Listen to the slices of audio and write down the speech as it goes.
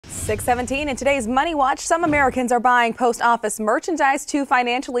6:17 in today's Money Watch, some Americans are buying post office merchandise to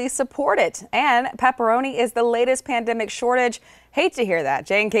financially support it. And pepperoni is the latest pandemic shortage. Hate to hear that.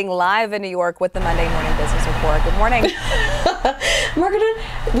 Jane King live in New York with the Monday Morning Business Report. Good morning. Margaret,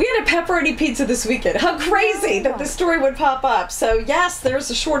 we had a pepperoni pizza this weekend. How crazy that this story would pop up. So yes, there's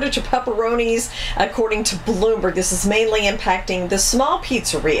a shortage of pepperonis according to Bloomberg. This is mainly impacting the small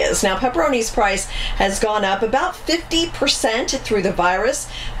pizzerias. Now, pepperoni's price has gone up about 50% through the virus.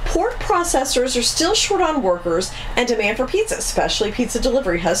 Pork processors are still short on workers, and demand for pizza, especially pizza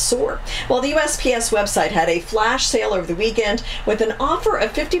delivery, has soared. Well, the USPS website had a flash sale over the weekend with an offer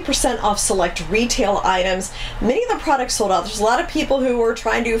of 50% off select retail items. Many of the products sold out. There's a lot of people who were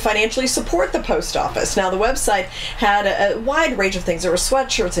trying to financially support the post office. Now, the website had a wide range of things. There were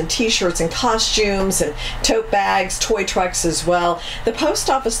sweatshirts and t-shirts and costumes and tote bags, toy trucks as well. The post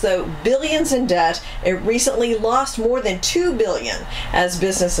office, though, billions in debt. It recently lost more than $2 billion as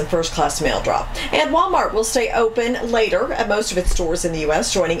business and first-class mail drop. And Walmart will stay open later at most of its stores in the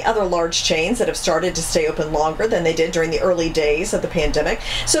U.S., joining other large chains that have started to stay open longer than they did during the early days of the pandemic.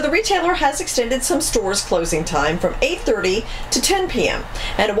 So the retailer has extended some stores' closing time from 8:30 to 10 p.m.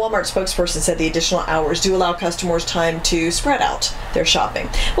 And a Walmart spokesperson said the additional hours do allow customers time to spread out their shopping.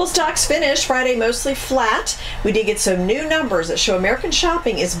 Well, stocks finished Friday mostly flat. We did get some new numbers that show American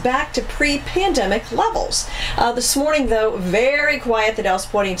shopping is back to pre-pandemic levels. This morning, though, very quiet. The Dow's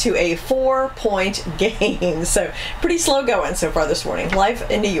pointing to a 4-point gain. So pretty slow going so far this morning. Live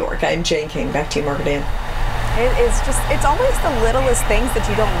in New York, I'm Jane King. Back to you, Margaret Ann. It's always the littlest things that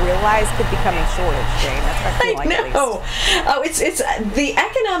you don't realize could become a shortage, Jane. That's what I feel like. I know. Oh, it's the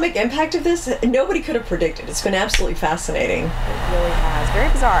economic impact of this. Nobody could have predicted. It's been absolutely fascinating. It really has.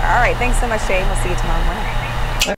 Very bizarre. All right. Thanks so much, Jane. We'll see you tomorrow morning.